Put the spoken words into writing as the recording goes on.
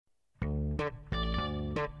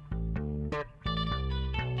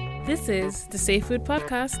This is the Safe Food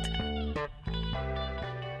Podcast.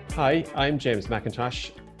 Hi, I'm James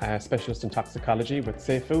McIntosh, a specialist in toxicology with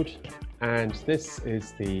Safe Food, and this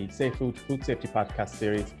is the Safe Food Food Safety Podcast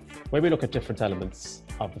series where we look at different elements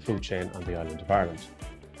of the food chain on the island of Ireland.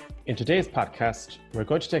 In today's podcast, we're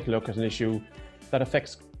going to take a look at an issue that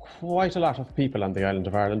affects quite a lot of people on the island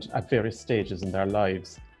of Ireland at various stages in their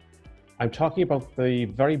lives. I'm talking about the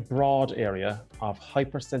very broad area of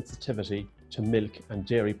hypersensitivity to milk and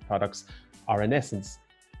dairy products, or in essence,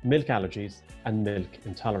 milk allergies and milk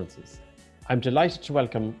intolerances. I'm delighted to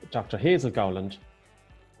welcome Dr. Hazel Gowland,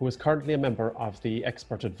 who is currently a member of the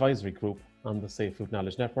Expert Advisory Group on the Safe Food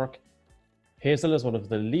Knowledge Network. Hazel is one of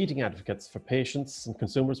the leading advocates for patients and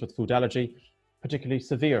consumers with food allergy, particularly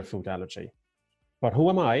severe food allergy. But who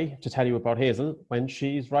am I to tell you about Hazel when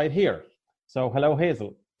she's right here? So hello,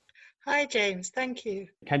 Hazel. Hi, James. Thank you.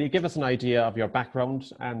 Can you give us an idea of your background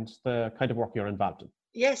and the kind of work you're involved in?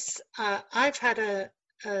 Yes, I've had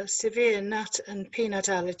a severe nut and peanut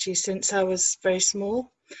allergy since I was very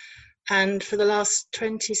small. And for the last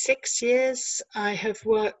 26 years, I have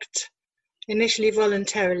worked initially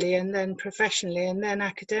voluntarily and then professionally and then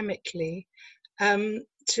academically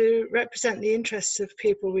to represent the interests of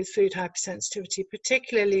people with food hypersensitivity,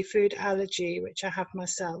 particularly food allergy, which I have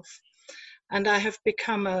myself. And I have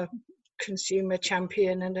become a consumer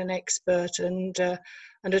champion and an expert and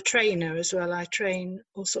a trainer as well. I train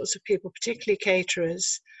all sorts of people, particularly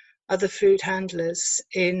caterers, other food handlers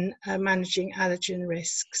in managing allergen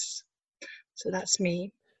risks. So that's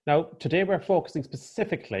me. Now, today we're focusing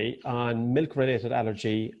specifically on milk-related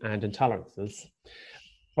allergy and intolerances.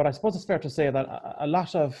 But I suppose it's fair to say that a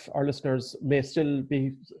lot of our listeners may still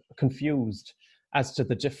be confused as to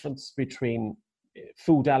the difference between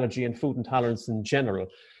food allergy and food intolerance in general.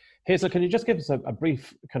 Hazel, can you just give us a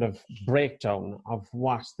brief kind of breakdown of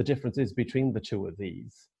what the difference is between the two of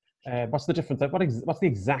these? What's the difference? What's the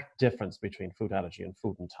exact difference between food allergy and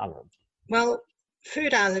food intolerance? Well,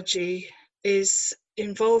 food allergy is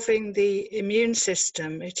involving the immune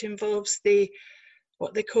system. It involves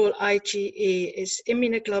what they call IgE, is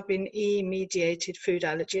immunoglobulin E mediated food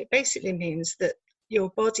allergy. It basically means that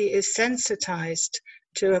your body is sensitized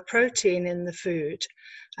to a protein in the food.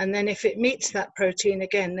 And then if it meets that protein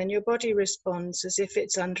again, then your body responds as if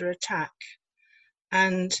it's under attack.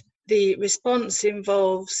 And the response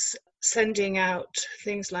involves sending out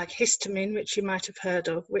things like histamine, which you might have heard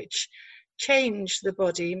of, which change the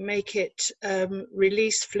body, make it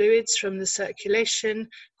release fluids from the circulation,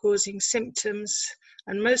 causing symptoms.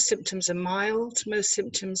 And most symptoms are mild. Most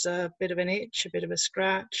symptoms are a bit of an itch, a bit of a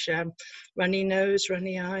scratch, runny nose,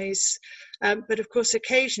 runny eyes. But of course,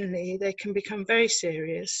 occasionally they can become very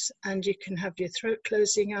serious and you can have your throat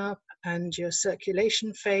closing up and your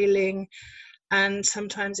circulation failing, and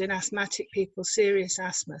sometimes in asthmatic people, serious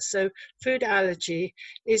asthma. So food allergy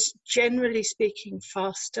is, generally speaking,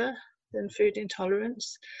 faster than food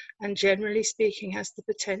intolerance, and generally speaking has the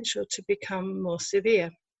potential to become more severe.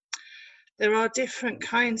 There are different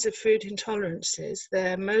kinds of food intolerances.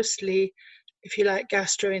 They're mostly, if you like,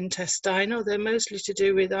 gastrointestinal. They're mostly to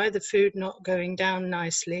do with either food not going down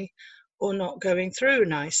nicely or not going through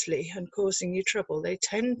nicely and causing you trouble. They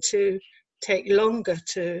tend to take longer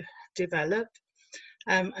to develop,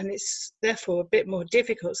 and it's therefore a bit more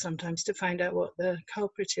difficult sometimes to find out what the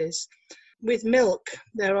culprit is. With milk,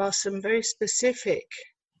 there are some very specific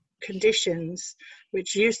conditions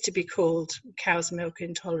which used to be called cow's milk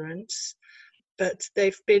intolerance, but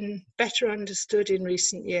they've been better understood in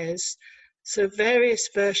recent years. So various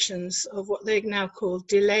versions of what they now call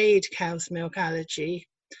delayed cow's milk allergy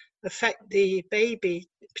affect the baby,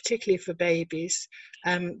 particularly for babies,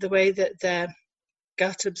 the way that their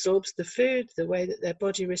gut absorbs the food, the way that their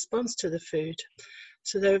body responds to the food.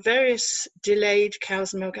 So there are various delayed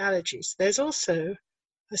cow's milk allergies. There's also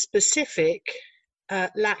a specific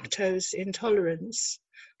lactose intolerance.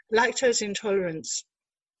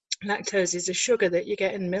 Lactose is a sugar that you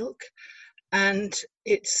get in milk, and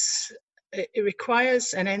it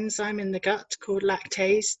requires an enzyme in the gut called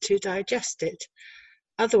lactase to digest it.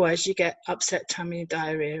 Otherwise, you get upset tummy,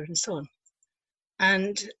 diarrhea, and so on.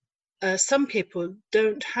 And some people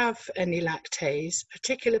don't have any lactase.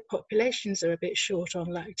 Particular populations are a bit short on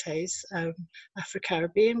lactase.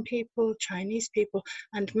 Afro-Caribbean people, Chinese people,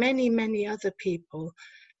 and many, many other people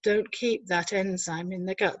don't keep that enzyme in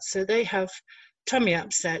the gut. So they have tummy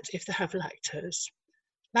upset if they have lactose.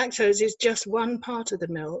 Lactose is just one part of the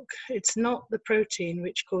milk. It's not the protein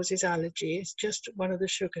which causes allergy. It's just one of the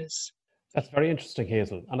sugars. That's very interesting,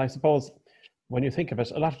 Hazel. And I suppose when you think of it,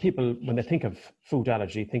 a lot of people, when they think of food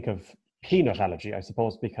allergy, think of peanut allergy, I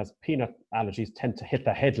suppose, because peanut allergies tend to hit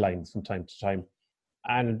the headlines from time to time.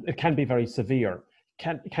 and it can be very severe.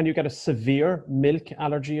 Can you get a severe milk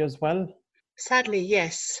allergy as well? Sadly,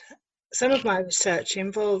 yes. Some of my research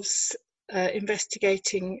involves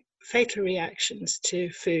investigating fatal reactions to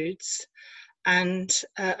foods. And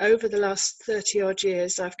over the last 30 odd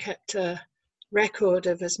years, I've kept a record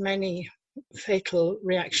of as many fatal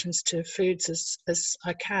reactions to foods as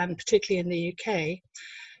I can, particularly in the UK.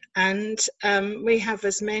 And we have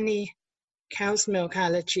as many cow's milk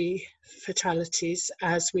allergy fatalities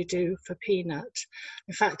as we do for peanut.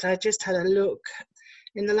 In fact, I just had a look.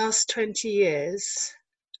 In the last 20 years,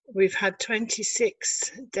 we've had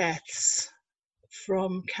 26 deaths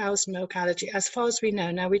from cow's milk allergy, as far as we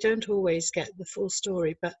know. Now, we don't always get the full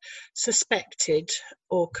story, but suspected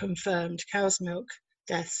or confirmed cow's milk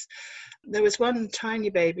deaths. There was one tiny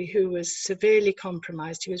baby who was severely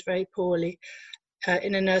compromised. He was very poorly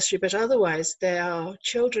in a nursery, but otherwise there are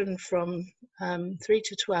children from 3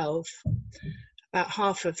 to 12, about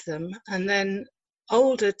half of them, and then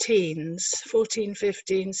older teens, 14,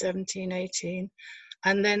 15, 17, 18,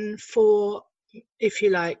 and then for, if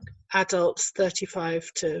you like, adults 35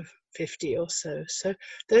 to 50 or so. So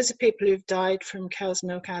those are people who've died from cow's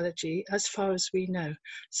milk allergy as far as we know.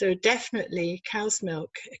 So definitely cow's milk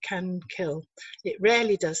can kill. It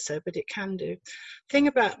rarely does so, but it can do. Thing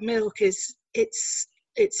about milk is it's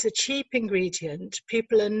a cheap ingredient.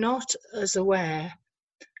 People are not as aware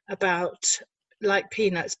about, like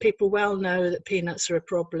peanuts. People well know that peanuts are a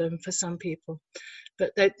problem for some people,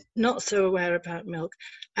 but they're not so aware about milk.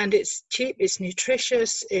 And it's cheap, it's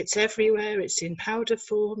nutritious, it's everywhere, it's in powder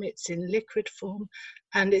form, it's in liquid form,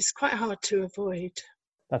 and it's quite hard to avoid.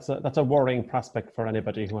 That's a worrying prospect for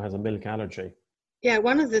anybody who has a milk allergy. Yeah,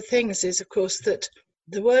 one of the things is, of course, that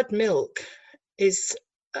the word milk is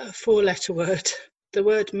a 4-letter word. The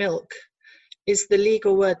word milk is the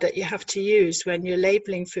legal word that you have to use when you're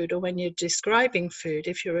labeling food or when you're describing food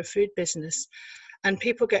if you're a food business. And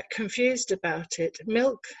people get confused about it.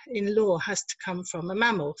 Milk in law has to come from a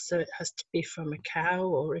mammal, so it has to be from a cow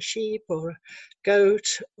or a sheep or a goat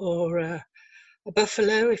or a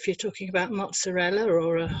buffalo, if you're talking about mozzarella,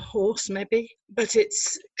 or a horse maybe. But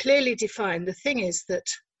it's clearly defined. The thing is that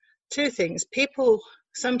two things. People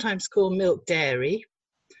sometimes call milk dairy,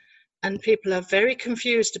 and people are very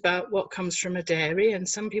confused about what comes from a dairy. And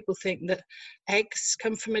some people think that eggs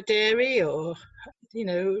come from a dairy, or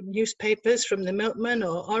newspapers from the milkman,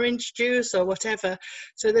 or orange juice, or whatever.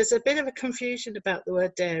 So there's a bit of a confusion about the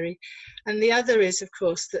word dairy. And the other is, of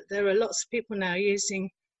course, that there are lots of people now using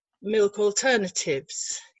milk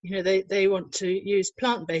alternatives. They want to use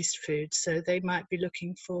plant-based foods, so they might be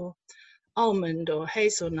looking for almond or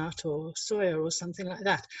hazelnut or soya or something like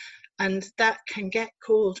that. And that can get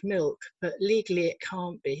called milk, but legally it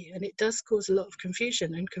can't be. And it does cause a lot of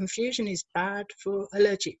confusion, and confusion is bad for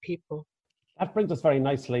allergic people. That brings us very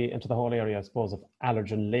nicely into the whole area, I suppose, of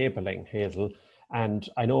allergen labelling, Hazel. And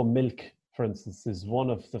I know milk, for instance, is one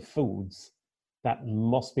of the foods that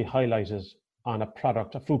must be highlighted on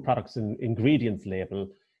a food product's ingredients label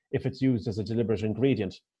if it's used as a deliberate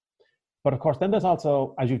ingredient. But of course, then there's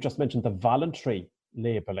also, as you've just mentioned, the voluntary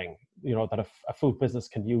labeling, that a food business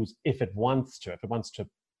can use if it wants to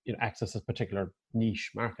access a particular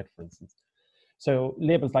niche market, for instance. So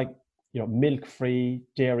labels like, milk-free,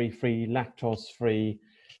 dairy-free, lactose-free,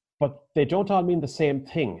 but they don't all mean the same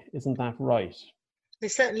thing. Isn't that right? They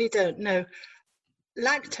certainly don't, no.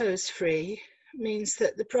 Lactose-free means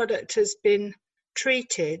that the product has been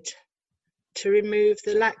treated to remove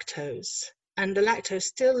the lactose, and the lactose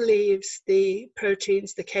still leaves the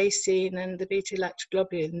proteins, the casein and the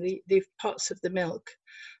beta-lactoglobulin, the parts of the milk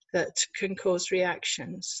that can cause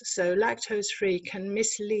reactions. So lactose-free can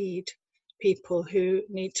mislead people who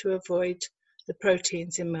need to avoid the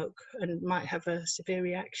proteins in milk and might have a severe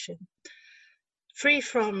reaction. Free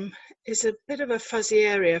from is a bit of a fuzzy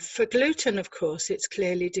area. For gluten, of course, it's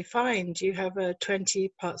clearly defined. You have a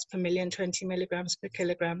 20 parts per million, 20 milligrams per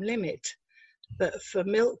kilogram limit. But for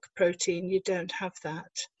milk protein, you don't have that.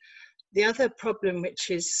 The other problem, which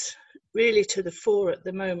is really to the fore at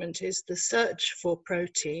the moment, is the search for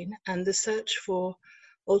protein and the search for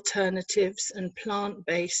alternatives and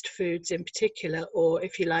plant-based foods in particular, or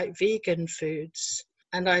if you like, vegan foods.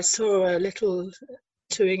 And I saw a little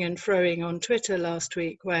toing and froing on Twitter last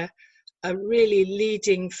week where a really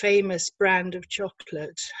leading famous brand of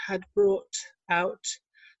chocolate had brought out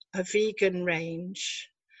a vegan range.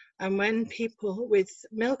 And when people with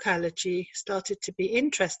milk allergy started to be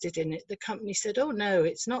interested in it, the company said, oh no,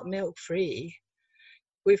 it's not milk free.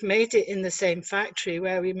 we've made it in the same factory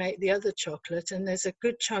where we make the other chocolate, and there's a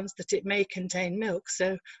good chance that it may contain milk.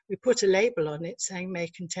 So we put a label on it saying may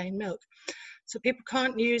contain milk. So people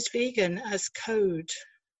can't use vegan as code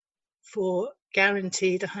for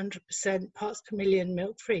guaranteed 100% parts per million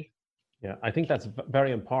milk-free. Yeah, I think that's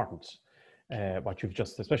very important. What you've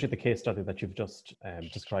just, especially the case study that you've just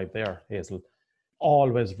described there, Hazel.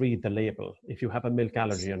 Always read the label if you have a milk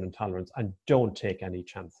allergy and intolerance, and don't take any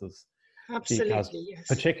chances. Absolutely, Because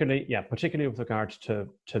yes. particularly with regard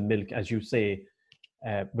to milk, as you say,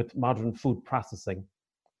 with modern food processing,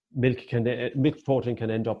 milk protein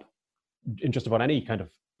can end up in just about any kind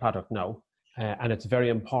of product now, and it's very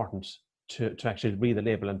important to actually read the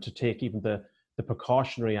label and to take even the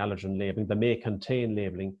precautionary allergen labeling, the may contain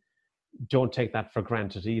labeling. Don't take that for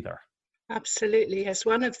granted either. Absolutely, yes.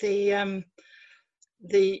 One of the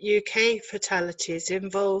UK fatalities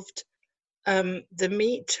involved the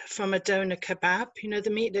meat from a doner kebab, the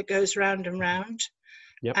meat that goes round and round.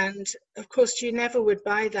 Yep. And of course, you never would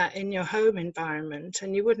buy that in your home environment,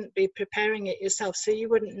 and you wouldn't be preparing it yourself, so you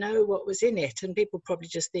wouldn't know what was in it, and people probably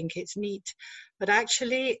just think it's meat. But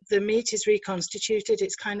actually, the meat is reconstituted,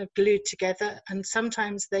 it's kind of glued together, and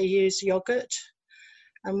sometimes they use yogurt.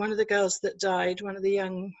 And one of the girls that died, one of the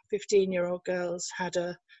young 15-year-old girls, had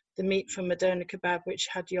the meat from a doner kebab which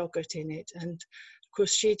had yogurt in it. And of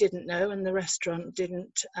course, she didn't know, and the restaurant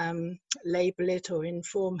didn't label it or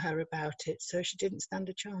inform her about it, so she didn't stand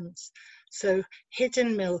a chance. So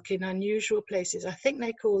hidden milk in unusual places, I think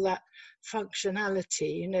they call that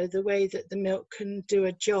functionality, the way that the milk can do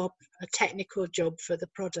a job, a technical job for the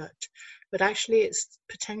product, but actually it's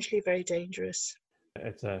potentially very dangerous.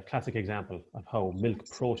 It's a classic example of how milk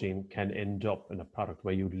protein can end up in a product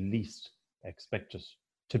where you least expect it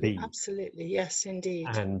to be. Absolutely, yes, indeed.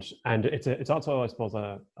 And it's also, I suppose,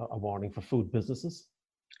 a warning for food businesses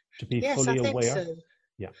to be fully aware. Yes, I think so.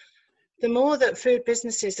 Yeah. The more that food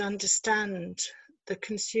businesses understand the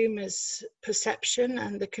consumer's perception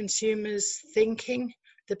and the consumer's thinking,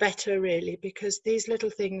 the better, really, because these little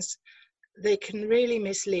things, they can really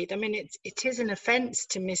mislead. I mean, it is an offence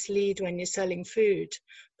to mislead when you're selling food,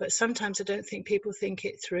 but sometimes I don't think people think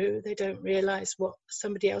it through. They don't realise how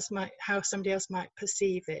somebody else might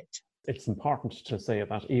perceive it. It's important to say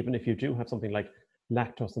that even if you do have something like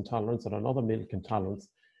lactose intolerance or another milk intolerance,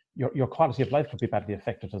 your quality of life could be badly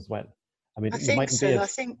affected as well. I mean, it mightn't be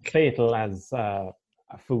as fatal as a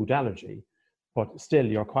food allergy, but still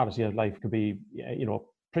your quality of life could be,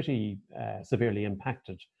 pretty severely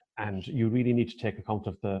impacted. And you really need to take account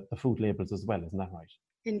of the food labels as well, isn't that right?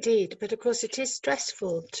 Indeed, but of course it is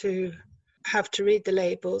stressful to have to read the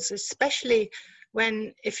labels, especially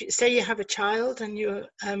when, say you have a child and you're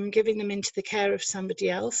giving them into the care of somebody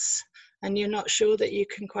else, and you're not sure that you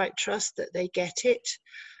can quite trust that they get it.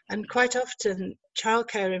 And quite often,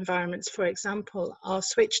 childcare environments, for example, are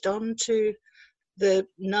switched on to the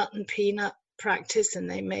nut and peanut practice, and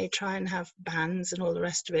they may try and have bans and all the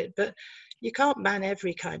rest of it. But you can't ban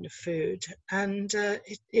every kind of food, and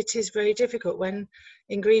it is very difficult when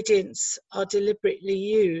ingredients are deliberately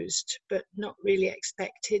used but not really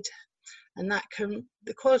expected. And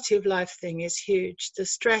the quality of life thing is huge. The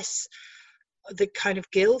stress, the kind of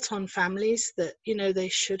guilt on families that, they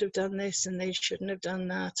should have done this and they shouldn't have done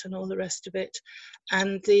that and all the rest of it.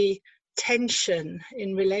 And the tension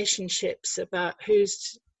in relationships about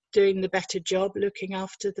who's doing the better job looking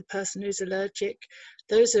after the person who's allergic,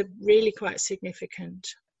 those are really quite significant.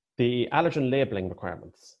 The allergen labelling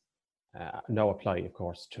requirements now apply, of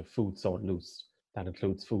course, to food sold loose. That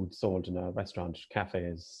includes food sold in a restaurant,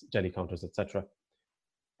 cafes, deli counters, etc.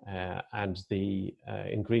 And the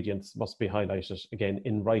ingredients must be highlighted, again,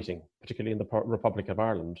 in writing, particularly in the Republic of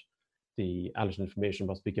Ireland. The allergen information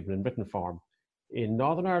must be given in written form. In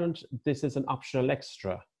Northern Ireland, this is an optional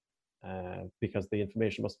extra because the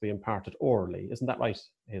information must be imparted orally. Isn't that right,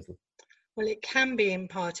 Hazel? Well, it can be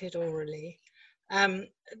imparted orally.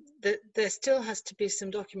 There still has to be some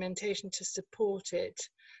documentation to support it.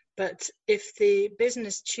 But if the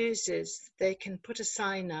business chooses, they can put a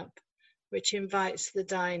sign up which invites the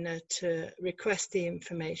diner to request the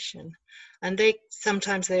information. And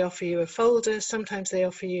sometimes they offer you a folder, sometimes they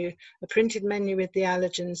offer you a printed menu with the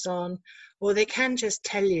allergens on, or they can just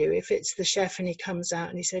tell you if it's the chef and he comes out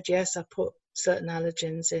and he said, yes, I put certain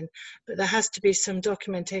allergens in, but there has to be some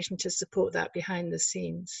documentation to support that behind the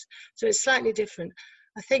scenes. So it's slightly different.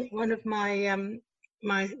 I think one of my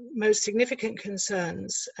most significant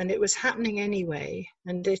concerns, and it was happening anyway,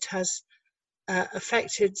 and it has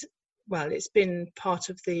affected, well, it's been part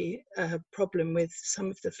of the problem with some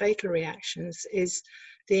of the fatal reactions, is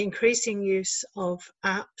the increasing use of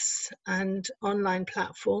apps and online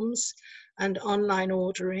platforms and online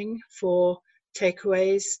ordering for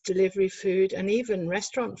takeaways, delivery food, and even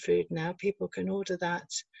restaurant food now. People can order that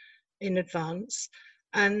in advance.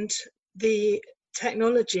 And the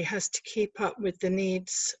technology has to keep up with the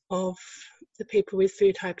needs of the people with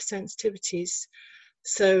food hypersensitivities.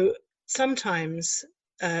 So sometimes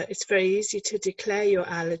it's very easy to declare your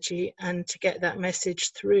allergy and to get that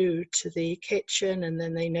message through to the kitchen, and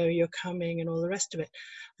then they know you're coming and all the rest of it.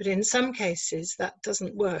 But in some cases that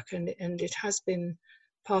doesn't work, and it has been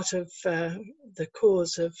part of the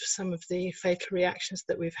cause of some of the fatal reactions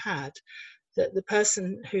that we've had, that the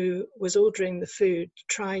person who was ordering the food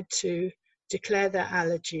tried to declare their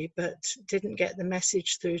allergy but didn't get the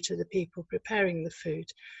message through to the people preparing the food.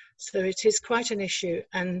 So it is quite an issue,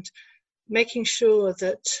 and making sure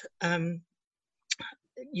that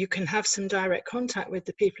you can have some direct contact with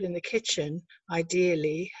the people in the kitchen,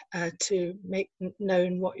 ideally, to make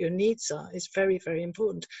known what your needs are is very, very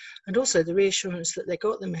important. And also the reassurance that they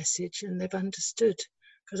got the message and they've understood,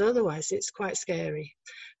 because otherwise it's quite scary.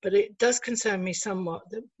 But it does concern me somewhat,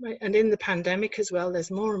 and in the pandemic as well,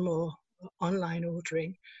 there's more and more online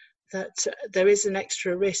ordering, that there is an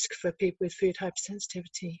extra risk for people with food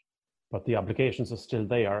hypersensitivity. But the obligations are still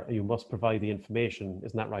there. You must provide the information,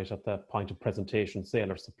 isn't that right, at the point of presentation,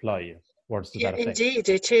 sale or supply? Words to that effect. Indeed,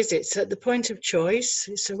 it is. It's at the point of choice.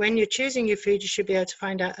 So when you're choosing your food, you should be able to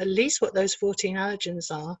find out at least what those 14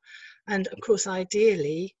 allergens are. And of course,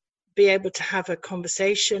 ideally, be able to have a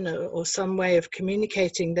conversation or some way of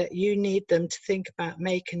communicating that you need them to think about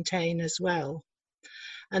may contain as well.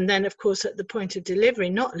 And then, of course, at the point of delivery,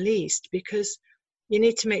 not least, because you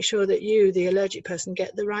need to make sure that you, the allergic person,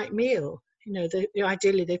 get the right meal. You know,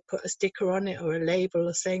 ideally they've put a sticker on it or a label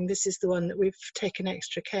or saying this is the one that we've taken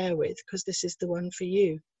extra care with because this is the one for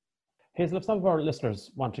you. Hazel, if some of our listeners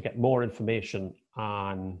want to get more information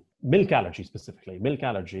on milk allergy specifically, milk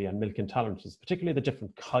allergy and milk intolerances, particularly the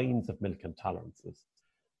different kinds of milk intolerances,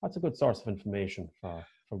 what's a good source of information for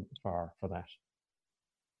that?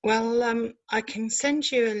 Well, I can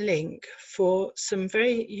send you a link for some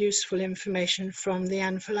very useful information from the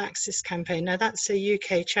Anaphylaxis campaign. Now, that's a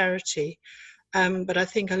UK charity, but I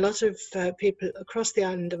think a lot of people across the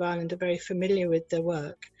island of Ireland are very familiar with their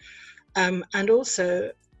work. And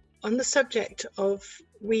also, on the subject of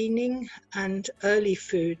weaning and early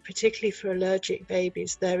food, particularly for allergic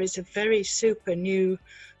babies, there is a very super new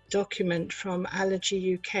document from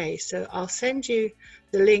Allergy UK. So I'll send you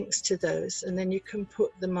the links to those, and then you can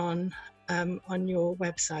put them on your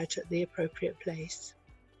website at the appropriate place.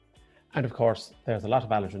 And of course, there's a lot of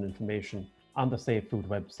allergen information on the Safe Food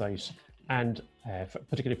website, and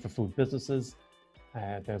particularly for food businesses.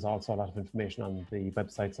 There's also a lot of information on the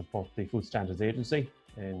websites of both the Food Standards Agency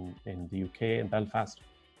in the UK in Belfast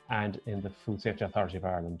and in the Food Safety Authority of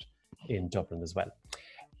Ireland in Dublin as well.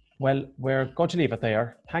 Well, we're going to leave it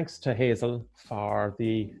there. Thanks to Hazel for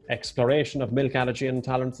the exploration of milk allergy and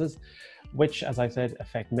intolerances, which, as I said,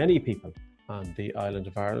 affect many people on the island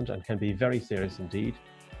of Ireland and can be very serious indeed.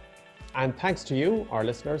 And thanks to you, our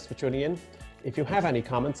listeners, for tuning in. If you have any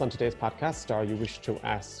comments on today's podcast or you wish to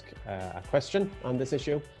ask a question on this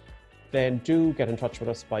issue, then do get in touch with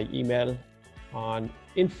us by email on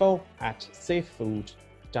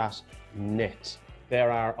info@safefood.net.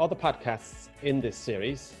 There are other podcasts in this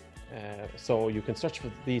series, so you can search for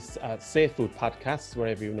these Safe Food podcasts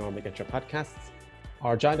wherever you normally get your podcasts,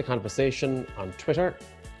 or join the conversation on Twitter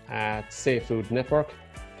 @Safe Food Network,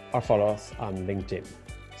 or follow us on LinkedIn.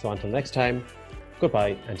 So until next time,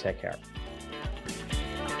 goodbye and take care.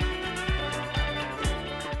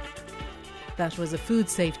 That was a food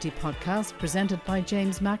safety podcast presented by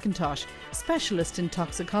James McIntosh, specialist in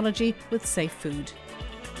toxicology with Safe Food.